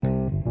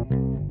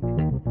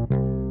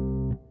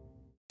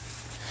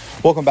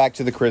Welcome back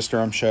to the Chris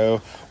Durham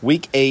Show.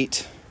 Week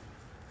 8,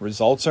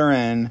 results are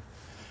in.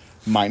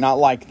 Might not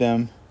like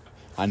them.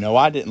 I know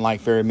I didn't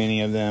like very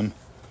many of them,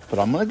 but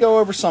I'm going to go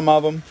over some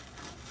of them.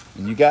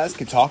 And you guys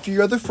can talk to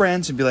your other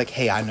friends and be like,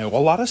 hey, I know a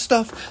lot of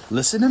stuff.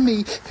 Listen to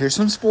me. Here's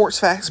some sports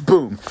facts.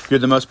 Boom. You're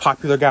the most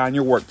popular guy in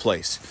your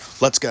workplace.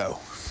 Let's go.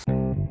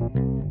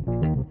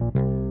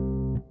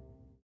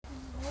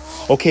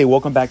 Okay,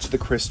 welcome back to the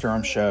Chris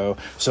Durham Show.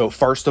 So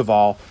first of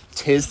all,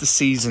 'tis the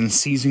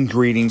season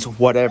greetings,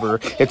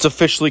 whatever. It's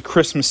officially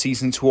Christmas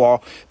season to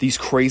all these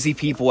crazy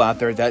people out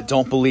there that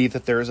don't believe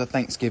that there is a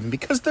Thanksgiving,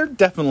 because there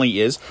definitely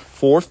is.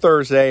 4th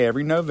Thursday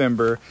every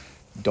November.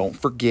 Don't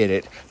forget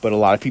it. But a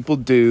lot of people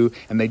do,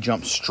 and they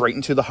jump straight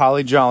into the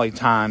holly jolly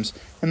times,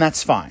 and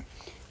that's fine.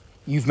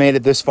 You've made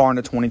it this far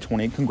into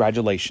 2020.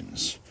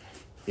 Congratulations.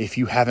 If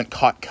you haven't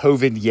caught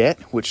COVID yet,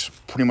 which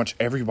pretty much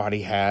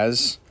everybody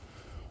has,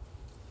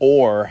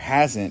 or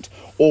hasn't,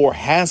 or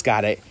has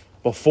got it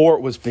before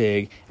it was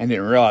big and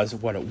didn't realize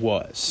what it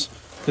was.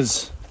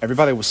 Because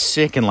everybody was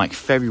sick in like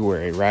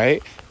February,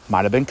 right?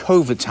 Might have been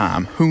COVID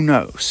time. Who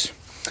knows?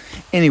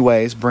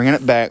 Anyways, bringing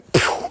it back.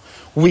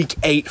 Week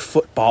 8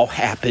 football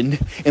happened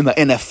in the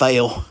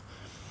NFL.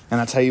 And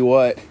I tell you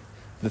what,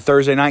 the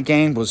Thursday night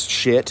game was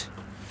shit.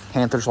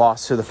 Panthers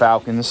lost to the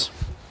Falcons.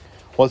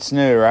 What's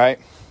new, right?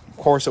 Of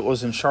course it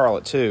was in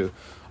Charlotte, too.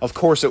 Of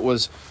course it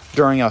was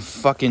during a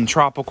fucking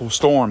tropical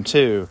storm,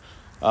 too.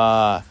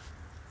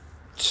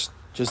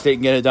 Just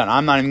didn't get it done.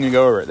 I'm not even going to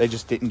go over it. They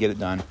just didn't get it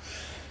done.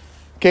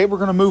 Okay, we're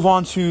going to move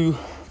on to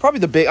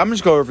probably I'm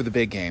just going to go over the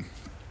big game.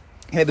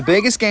 Okay, the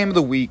biggest game of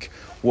the week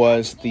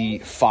was the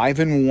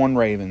 5-1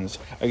 Ravens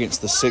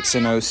against the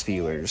 6-0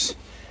 Steelers.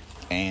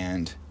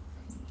 And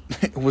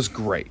it was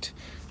great.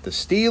 The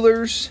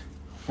Steelers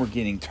were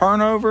getting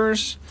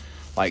turnovers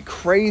like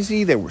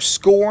crazy. They were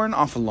scoring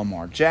off of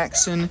Lamar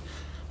Jackson.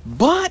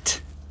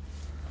 But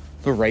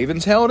the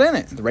Ravens held in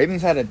it. The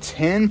Ravens had a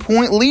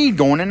 10-point lead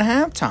going into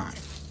halftime.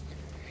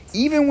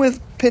 Even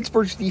with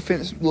Pittsburgh's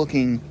defense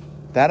looking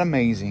that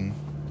amazing,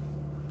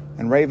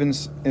 and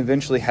Ravens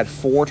eventually had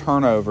 4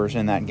 turnovers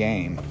in that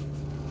game,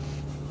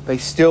 they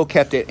still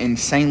kept it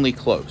insanely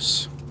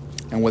close.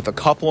 And with a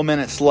couple of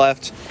minutes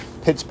left,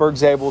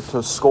 Pittsburgh's able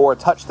to score a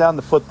touchdown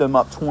to put them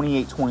up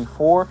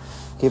 28-24,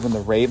 giving the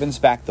Ravens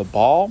back the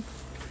ball.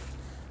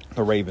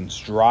 The Ravens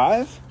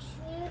drive.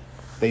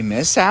 They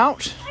miss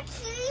out.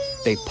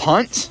 They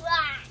punt.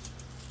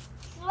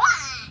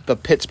 The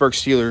Pittsburgh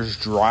Steelers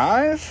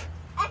drive.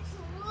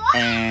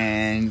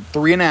 And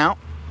 3 and out.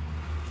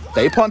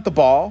 They punt the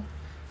ball.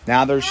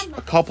 Now there's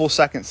a couple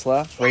seconds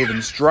left.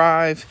 Ravens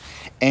drive.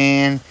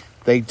 And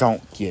they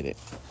don't get it.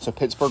 So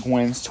Pittsburgh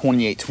wins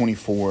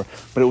 28-24.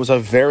 But it was a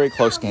very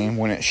close game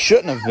when it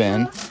shouldn't have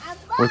been,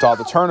 with all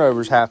the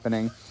turnovers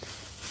happening.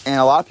 And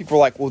a lot of people are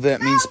like, well,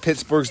 that means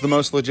Pittsburgh's the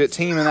most legit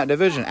team in that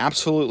division.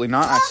 Absolutely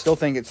not. I still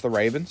think it's the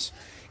Ravens.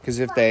 Because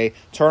if they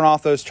turn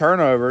off those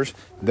turnovers,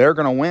 they're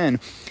going to win.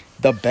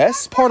 The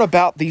best part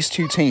about these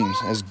two teams,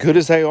 as good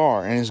as they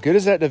are, and as good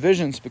as that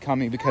division's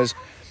becoming, because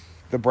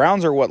the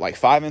Browns are,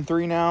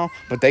 5-3 now?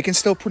 But they can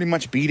still pretty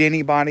much beat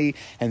anybody.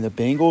 And the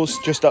Bengals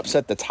just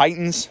upset the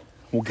Titans.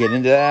 We'll get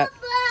into that.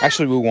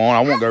 Actually, we won't.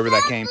 I won't go over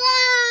that game.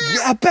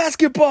 Yeah,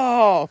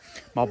 basketball!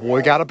 My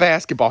boy got a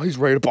basketball. He's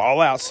ready to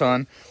ball out,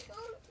 son.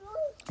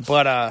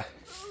 But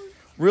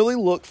really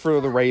look for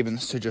the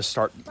Ravens to just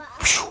start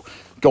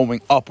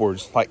going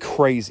upwards like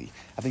crazy.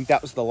 I think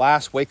that was the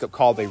last wake-up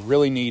call they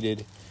really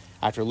needed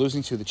after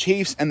losing to the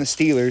Chiefs and the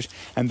Steelers.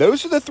 And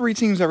those are the 3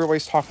 teams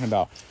everybody's talking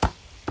about.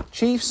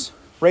 Chiefs,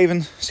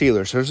 Ravens,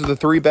 Steelers. Those are the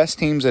 3 best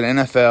teams in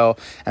NFL,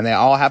 and they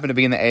all happen to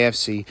be in the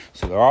AFC.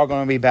 So they're all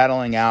going to be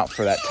battling out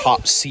for that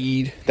top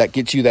seed that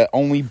gets you that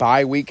only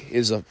bye week.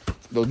 The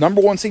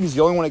number 1 seed is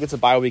the only one that gets a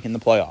bye week in the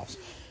playoffs.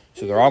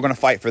 So they're all going to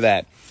fight for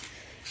that.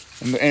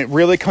 And it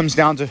really comes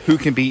down to who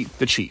can beat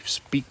the Chiefs,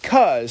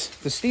 because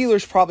the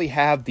Steelers probably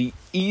have the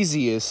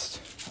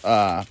easiest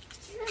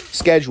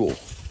schedule,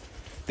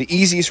 the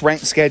easiest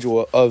ranked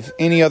schedule of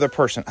any other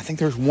person. I think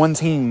there's one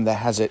team that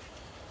has it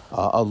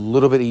a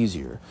little bit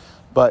easier,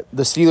 but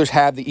the Steelers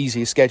have the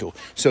easiest schedule.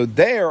 So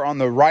they're on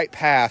the right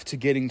path to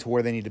getting to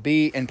where they need to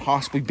be and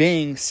possibly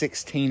being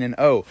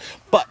 16-0.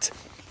 But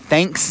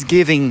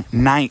Thanksgiving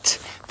night,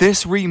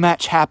 this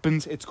rematch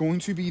happens. It's going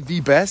to be the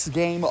best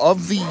game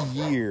of the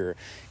year.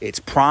 It's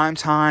prime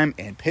time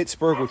in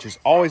Pittsburgh, which is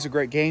always a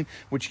great game,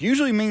 which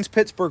usually means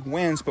Pittsburgh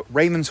wins, but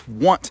Ravens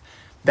want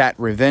that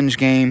revenge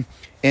game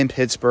in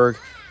Pittsburgh.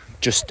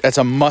 Just, it's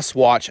a must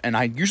watch, and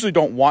I usually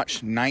don't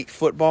watch night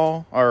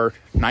football or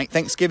night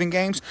Thanksgiving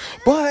games,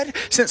 but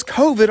since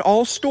COVID,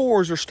 all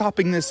stores are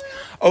stopping this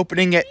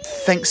opening at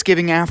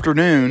Thanksgiving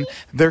afternoon.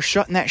 They're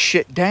shutting that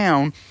shit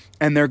down.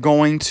 And they're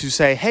going to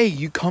say, hey,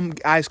 you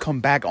guys come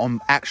back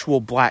on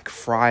actual Black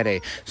Friday.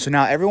 So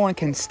now everyone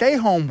can stay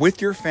home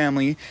with your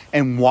family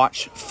and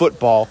watch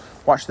football.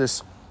 Watch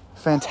this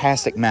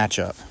fantastic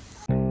matchup.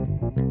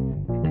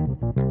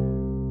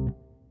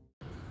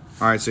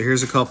 All right, so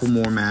here's a couple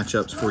more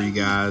matchups for you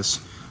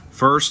guys.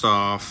 First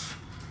off,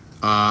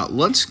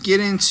 let's get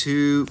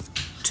into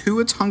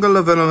Tua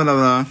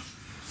Tagovailoa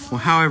well,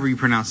 however you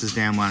pronounce his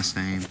damn last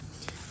name.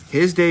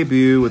 His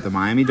debut with the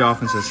Miami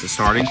Dolphins as the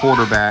starting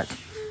quarterback.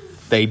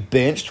 They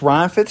benched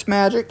Ryan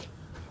Fitzmagic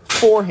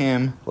for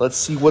him. Let's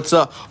see what's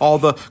up, all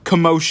the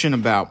commotion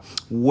about.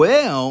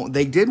 Well,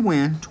 they did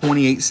win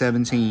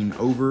 28-17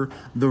 over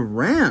the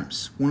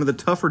Rams, one of the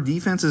tougher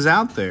defenses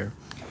out there.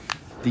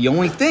 The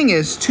only thing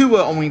is,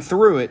 Tua only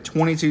threw it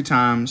 22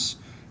 times.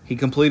 He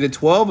completed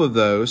 12 of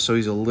those, so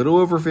he's a little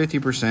over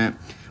 50%,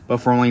 but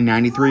for only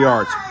 93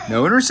 yards.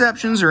 No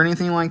interceptions or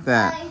anything like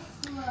that.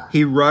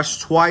 He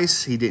rushed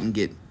twice. He didn't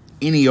get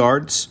any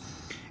yards.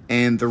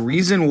 And the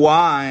reason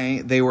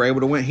why they were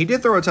able to win, he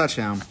did throw a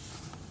touchdown,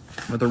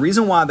 but the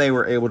reason why they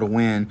were able to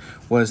win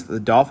was the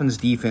Dolphins'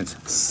 defense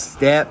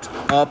stepped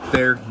up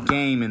their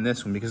game in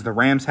this one because the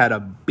Rams had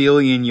 1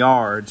 billion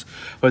yards,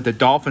 but the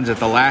Dolphins at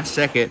the last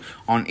second,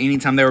 on any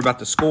time they were about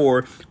to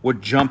score,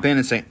 would jump in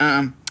and say,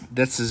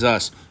 this is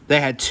us.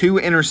 They had 2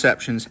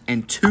 interceptions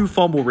and 2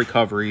 fumble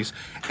recoveries,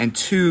 and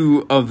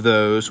 2 of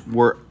those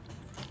were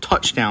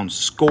touchdowns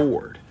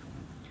scored.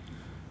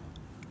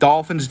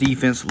 Dolphins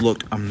defense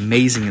looked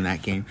amazing in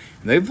that game.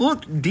 They've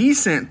looked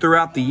decent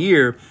throughout the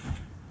year.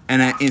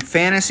 And in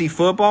fantasy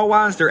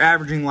football-wise, they're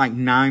averaging like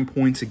 9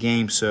 points a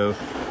game. So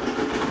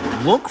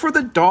look for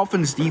the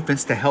Dolphins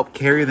defense to help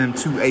carry them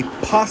to a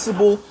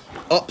possible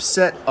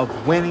upset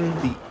of winning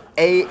the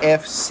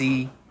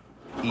AFC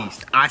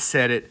East. I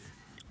said it.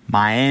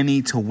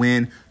 Miami to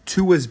win.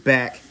 Tua's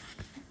back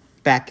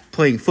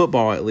playing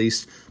football at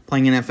least,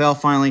 playing NFL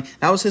finally.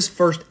 That was his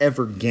first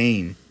ever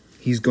game.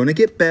 He's going to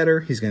get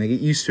better. He's going to get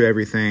used to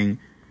everything.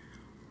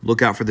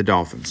 Look out for the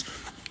Dolphins.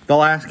 The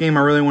last game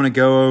I really want to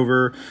go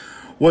over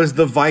was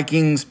the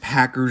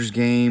Vikings-Packers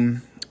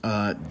game.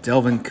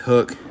 Dalvin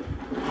Cook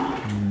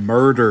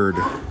murdered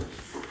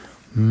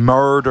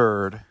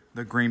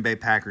the Green Bay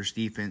Packers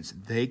defense.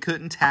 They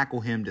couldn't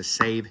tackle him to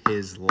save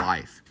his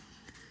life.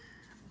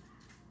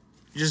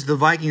 Just the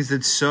Vikings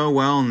did so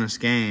well in this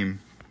game.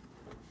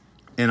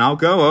 And I'll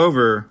go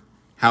over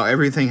how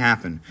everything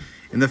happened.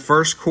 In the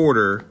first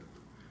quarter,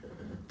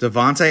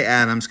 Davante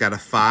Adams got a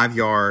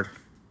 5-yard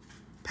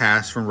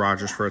pass from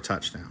Rodgers for a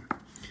touchdown.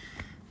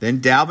 Then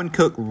Dalvin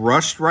Cook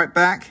rushed right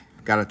back,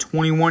 got a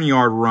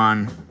 21-yard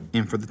run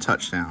in for the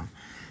touchdown.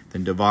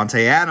 Then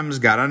Davante Adams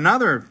got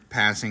another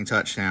passing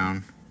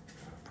touchdown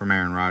from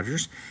Aaron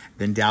Rodgers.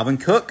 Then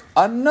Dalvin Cook,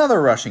 another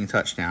rushing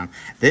touchdown.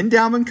 Then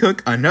Dalvin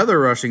Cook, another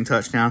rushing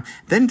touchdown.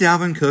 Then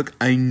Dalvin Cook,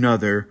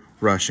 another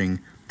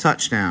rushing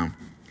touchdown.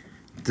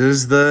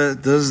 Does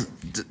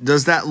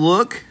that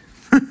look?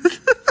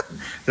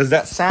 Does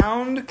that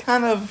sound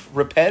kind of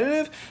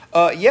repetitive?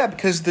 Yeah,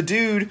 because the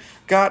dude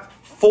got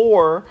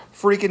 4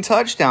 freaking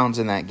touchdowns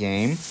in that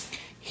game.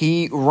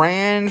 He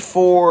ran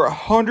for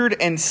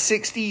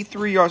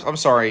 163 yards. I'm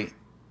sorry.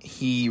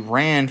 He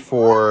ran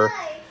for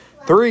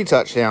 3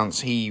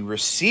 touchdowns. He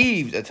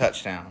received a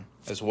touchdown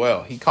as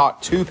well. He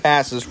caught 2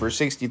 passes for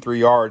 63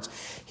 yards.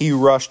 He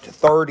rushed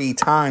 30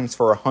 times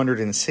for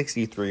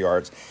 163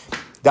 yards.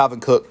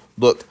 Dalvin Cook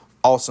looked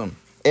awesome.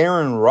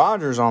 Aaron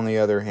Rodgers, on the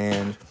other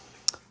hand,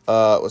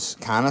 was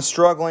kind of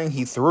struggling.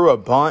 He threw a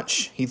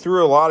bunch. He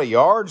threw a lot of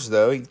yards,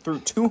 though. He threw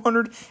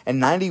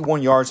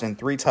 291 yards and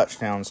 3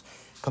 touchdowns.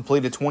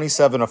 Completed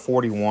 27 of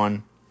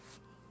 41.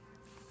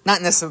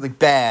 Not necessarily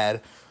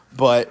bad,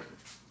 but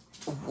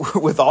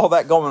with all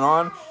that going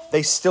on,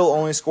 they still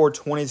only scored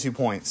 22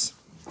 points.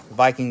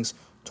 Vikings,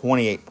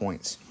 28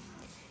 points.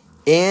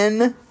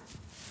 In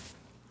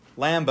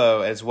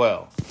Lambeau as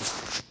well.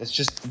 It's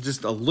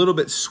just a little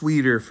bit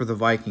sweeter for the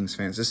Vikings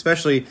fans,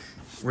 especially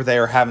where they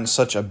are having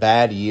such a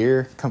bad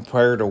year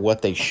compared to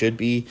what they should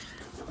be.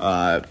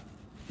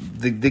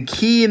 The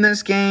key in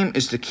this game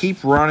is to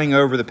keep running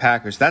over the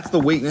Packers. That's the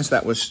weakness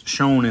that was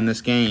shown in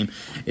this game,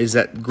 is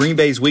that Green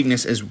Bay's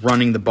weakness is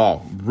running the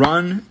ball.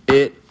 Run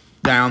it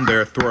down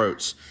their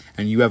throats,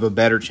 and you have a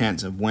better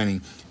chance of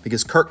winning,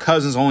 because Kirk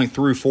Cousins only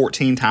threw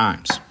 14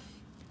 times.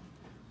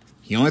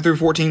 He only threw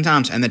 14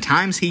 times, and the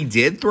times he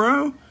did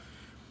throw,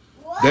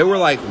 they were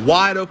like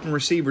wide open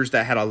receivers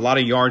that had a lot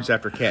of yards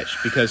after catch,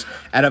 because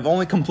out of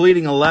only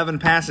completing 11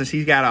 passes,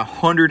 he's got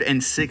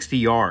 160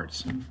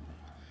 yards.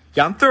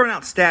 Yeah, I'm throwing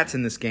out stats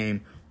in this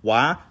game.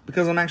 Why?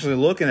 Because I'm actually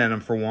looking at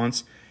them for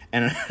once.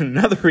 And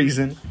another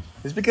reason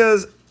is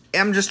because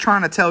I'm just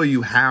trying to tell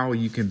you how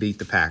you can beat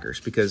the Packers.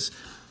 Because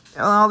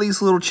all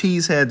these little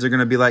cheeseheads are going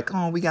to be like,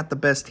 oh, we got the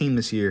best team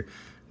this year.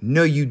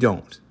 No, you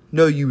don't.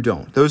 No, you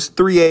don't. Those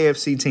 3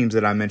 AFC teams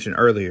that I mentioned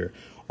earlier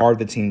are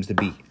the teams to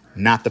beat,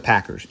 not the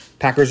Packers.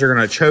 Packers are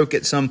going to choke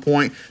at some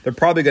point. They're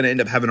probably going to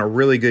end up having a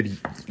really good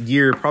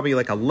year, probably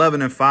like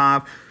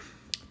 11-5,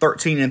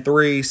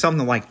 13-3,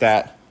 something like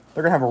that.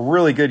 They're going to have a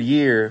really good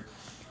year,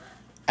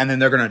 and then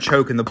they're going to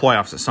choke in the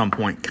playoffs at some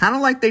point, kind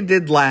of like they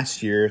did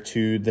last year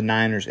to the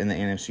Niners in the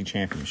NFC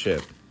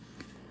Championship.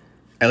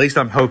 At least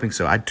I'm hoping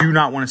so. I do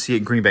not want to see a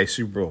Green Bay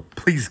Super Bowl.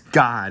 Please,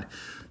 God,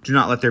 do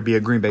not let there be a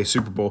Green Bay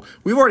Super Bowl.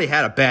 We've already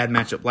had a bad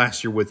matchup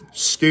last year with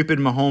stupid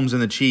Mahomes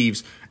and the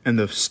Chiefs and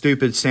the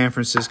stupid San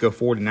Francisco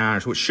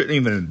 49ers, which shouldn't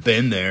even have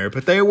been there.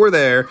 But they were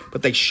there,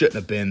 but they shouldn't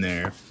have been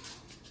there.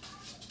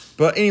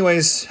 But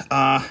anyways,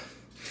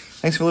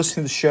 Thanks for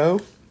listening to the show.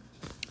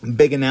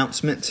 Big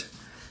announcement.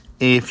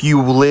 If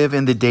you live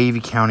in the Davie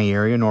County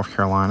area, North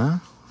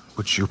Carolina,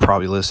 which you're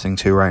probably listening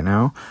to right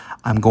now,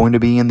 I'm going to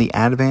be in the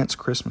Advance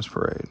Christmas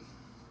Parade.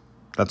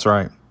 That's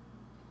right.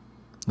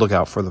 Look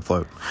out for the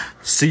float.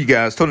 See you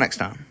guys. Till next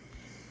time.